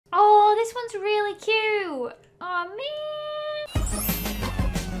this one's really cute. Oh man.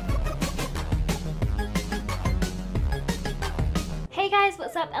 Hey guys,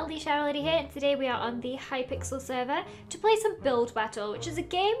 what's up? LDShadowLady here, and today we are on the Hypixel server to play some build battle, which is a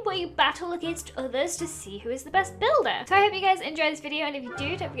game where you battle against others to see who is the best builder. So I hope you guys enjoy this video, and if you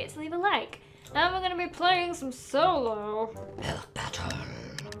do, don't forget to leave a like. Now we're going to be playing some solo build battle.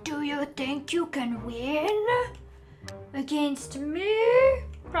 Do you think you can win against me?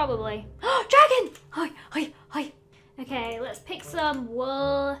 Probably. Oh, dragon! Hi, hi, hi. Okay, let's pick some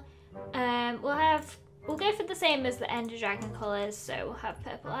wool. We'll go for the same as the Ender Dragon colours, so we'll have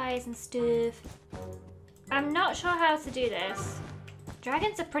purple eyes and stuff. I'm not sure how to do this.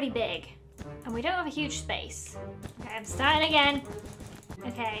 Dragons are pretty big, and we don't have a huge space. Okay, I'm starting again.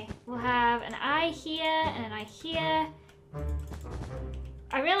 Okay, we'll have an eye here and an eye here.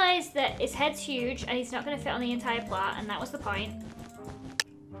 I realised that his head's huge and he's not going to fit on the entire plot, and that was the point.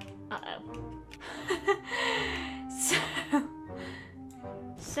 Uh-oh.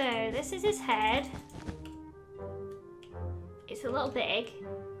 So this is his head. It's a little big,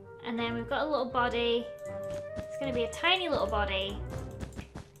 and then we've got a little body. It's going to be a tiny little body,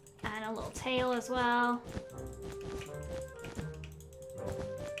 and a little tail as well.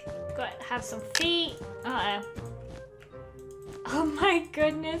 Got to have some feet. Uh-oh. Oh my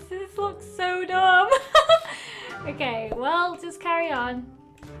goodness, this looks so dumb. Okay, well, just carry on.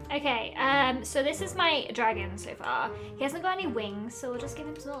 Okay, so this is my dragon so far. He hasn't got any wings, so we'll just give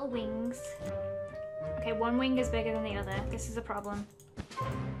him some little wings. Okay, one wing is bigger than the other. This is a problem.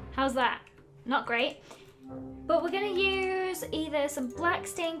 How's that? Not great. But we're gonna use either some black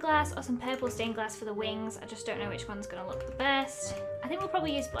stained glass or some purple stained glass for the wings. I just don't know which one's gonna look the best. I think we'll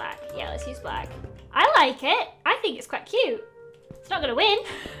probably use black. Yeah, let's use black. I like it. I think it's quite cute. It's not gonna win,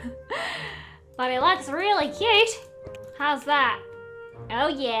 but it looks really cute. How's that? Oh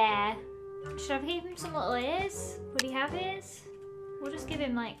yeah. Should I give him some little ears? Would he have ears? We'll just give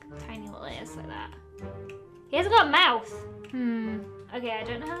him like tiny little ears like that. He hasn't got a mouth. Okay, I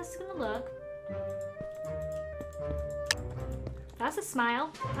don't know how this is gonna look. That's a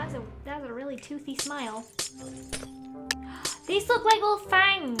smile. That's a really toothy smile. These look like little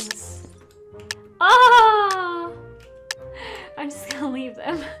fangs. Oh! I'm just gonna leave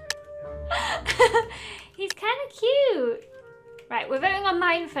them. He's kind of cute. Right, we're voting on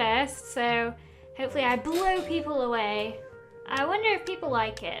mine first, so hopefully I blow people away. I wonder if people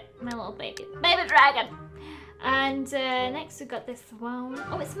like it. My little baby dragon. And next we've got this one.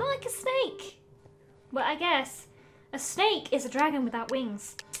 Oh, it's more like a snake. Well, I guess a snake is a dragon without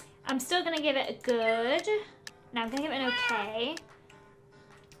wings. I'm still gonna give it a good. No, I'm gonna give it an okay.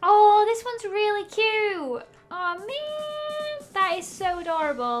 Oh, this one's really cute. Oh man, that is so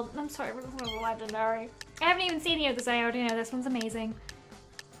adorable. I'm sorry, this one's legendary. I haven't even seen the others. I already know this one's amazing.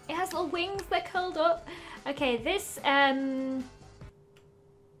 It has little wings that curled up. Okay, this,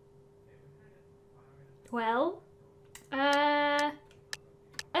 well,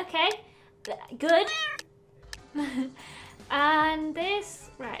 okay, good. And this,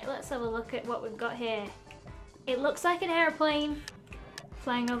 right, let's have a look at what we've got here. It looks like an airplane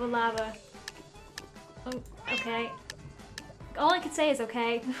flying over lava. Oh, okay. All I could say is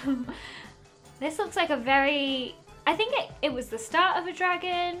okay. This looks like a very, I think it was the start of a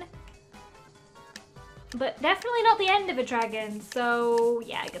dragon, but definitely not the end of a dragon, so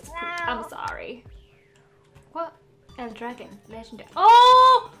yeah, it gets pooped. I'm sorry. What? A dragon. Legendary.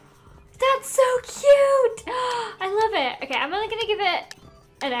 Oh! That's so cute! I love it. Okay, I'm only gonna give it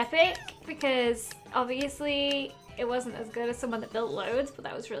an epic because obviously it wasn't as good as someone that built loads, but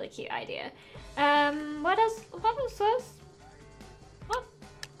that was a really cute idea. What is this?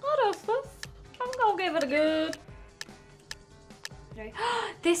 What is this? I'm gonna give it a good.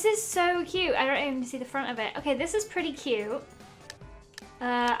 This is so cute. I don't even see the front of it. Okay, this is pretty cute.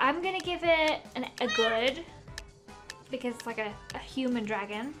 I'm gonna give it a good because it's like a human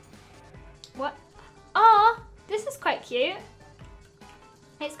dragon. What? Oh, this is quite cute.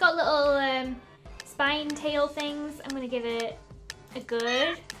 It's got little spine tail things. I'm gonna give it a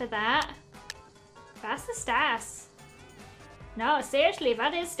good for that. That's the stas. No, seriously,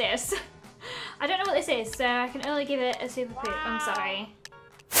 that is stas. I don't know what this is, so I can only give it a super poop. I'm sorry.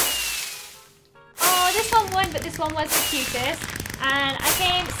 Oh, this one won, but this one was the cutest. And I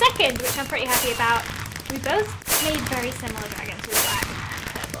came second, which I'm pretty happy about. We both made very similar dragons with black and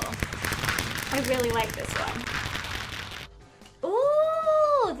purple. I really like this one.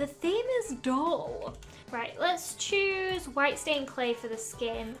 Ooh, the theme is dull. Right, let's choose white stained clay for the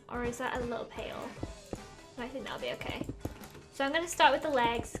skin, or is that a little pale? I think that'll be okay. So I'm going to start with the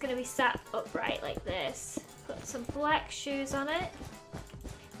legs. It's going to be sat upright like this. Put some black shoes on it.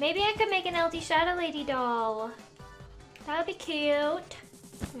 Maybe I could make an LDShadowLady doll. That would be cute.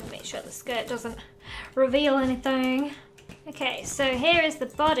 I'm gonna make sure the skirt doesn't reveal anything. Okay, so here is the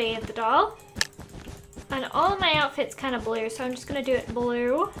body of the doll. And all my outfit's kind of blue, so I'm just gonna do it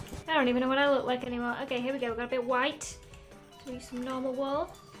blue. I don't even know what I look like anymore. Okay, here we go. We've got a bit white. Use some normal wool.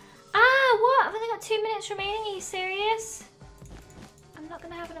 Ah, what? I've only got 2 minutes remaining. Are you serious? I'm not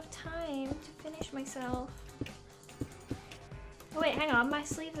gonna have enough time to finish myself. Oh wait, hang on. My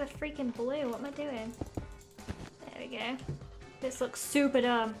sleeves are freaking blue. What am I doing? There we go. This looks super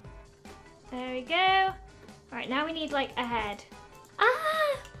dumb. There we go. Alright, now we need like a head.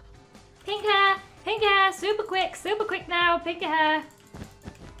 Ah! Pink hair, super quick now, pink hair.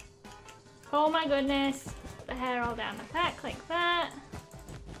 Oh my goodness. Put the hair all down the back like that.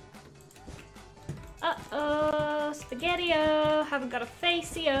 Uh-oh, spaghetti-o, haven't got a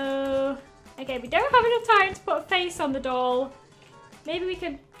face-o. Okay, we don't have enough time to put a face on the doll. Maybe we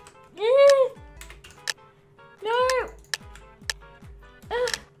can... No!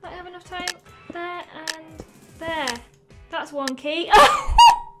 Might have enough time. There and there. That's one key.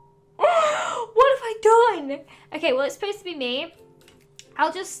 What have I done? Okay, well, it's supposed to be me.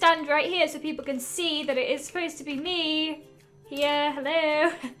 I'll just stand right here so people can see that it is supposed to be me. Here,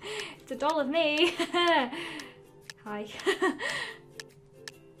 hello. It's a doll of me. Hi.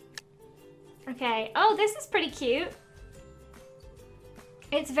 Okay, oh, this is pretty cute.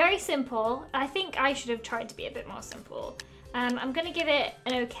 It's very simple. I think I should have tried to be a bit more simple. I'm gonna give it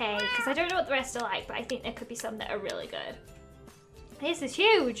an okay, because I don't know what the rest are like, but I think there could be some that are really good. This is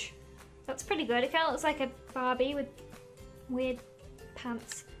huge. That's pretty good. It kind of looks like a Barbie with weird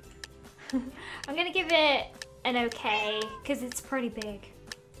pants. I'm gonna give it an okay, because it's pretty big.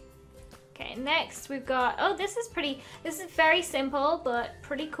 Okay, next we've got, oh, this is very simple, but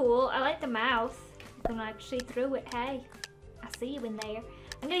pretty cool. I like the mouth. You can actually through it. Hey, I see you in there.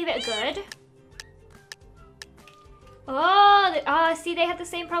 I'm gonna give it a good. Oh, see, they had the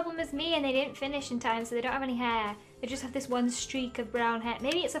same problem as me and they didn't finish in time, so they don't have any hair. They just have this one streak of brown hair.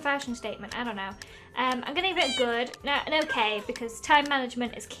 Maybe it's a fashion statement, I don't know. I'm gonna give it a good, no, an okay, because time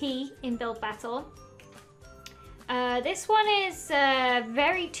management is key in build battle. This one is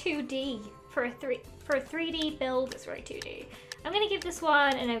very 2D. For a 3D build, it's very 2D. I'm gonna give this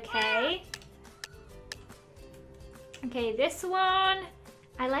one an okay. Okay, this one,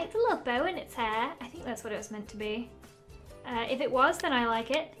 I like the little bow in its hair. I think that's what it was meant to be. If it was, then I like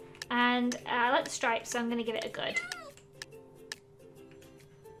it. And I like the stripes, so I'm gonna give it a good.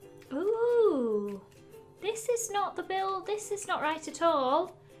 Ooh, this is not the build. This is not right at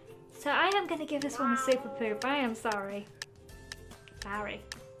all. So I am gonna give this one a super poop. I am sorry. Sorry.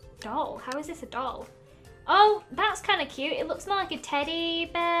 Doll? How is this a doll? Oh, that's kind of cute. It looks more like a teddy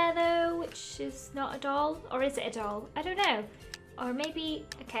bear though, which is not a doll. Or is it a doll? I don't know. Or maybe,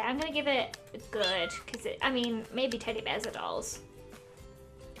 okay, I'm gonna give it a good, because I mean, maybe teddy bears are dolls.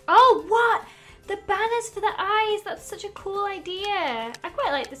 Oh, what? The banners for the eyes, that's such a cool idea. I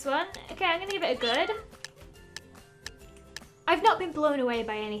quite like this one. Okay, I'm gonna give it a good. I've not been blown away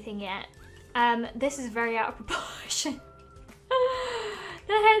by anything yet. This is very out of proportion.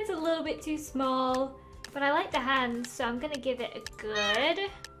 The head's a little bit too small, but I like the hands, so I'm gonna give it a good.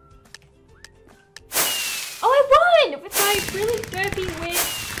 Oh, I won! With my really derpy weird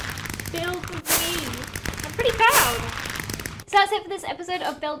build with me. I'm pretty proud. So that's it for this episode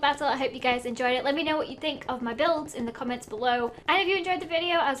of Build Battle. I hope you guys enjoyed it. Let me know what you think of my builds in the comments below. And if you enjoyed the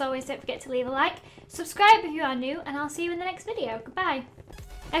video, as always, don't forget to leave a like. Subscribe if you are new, and I'll see you in the next video. Goodbye.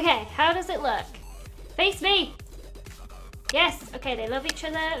 Okay, how does it look? Face me! Yes, okay, they love each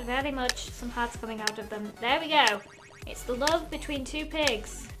other very much. Some hearts coming out of them. There we go. It's the love between two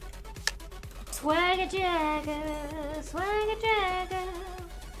pigs. Swagger jagger, swagger jagger.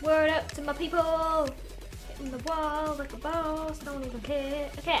 Word up to my people. Hitting the wall like a boss, don't even care.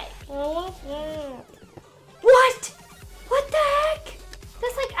 Okay. What? What the heck?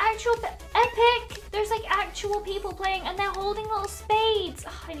 That's like actual epic. There's like actual people playing and they're holding little spades.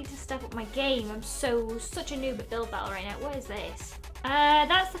 Oh, I need to step up my game. I'm such a noob at Build Battle right now. What is this?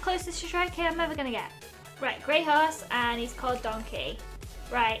 That's the closest to Shrek I'm ever gonna get. Right, grey horse, and he's called Donkey.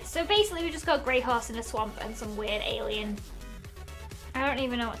 Right, so basically we just got a grey horse in a swamp and some weird alien. I don't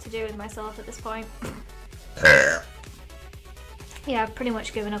even know what to do with myself at this point. Yeah, I've pretty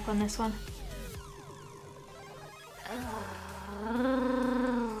much given up on this one.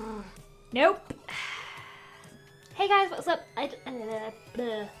 Nope. Hey guys, what's up?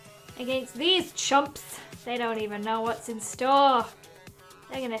 Against these chumps, they don't even know what's in store.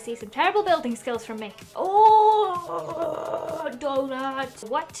 They're gonna see some terrible building skills from me. Oh, donuts.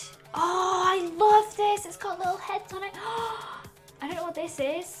 What? Oh, I love this. It's got little heads on it. I don't know what this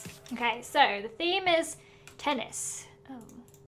is. Okay, so the theme is tennis. Oh.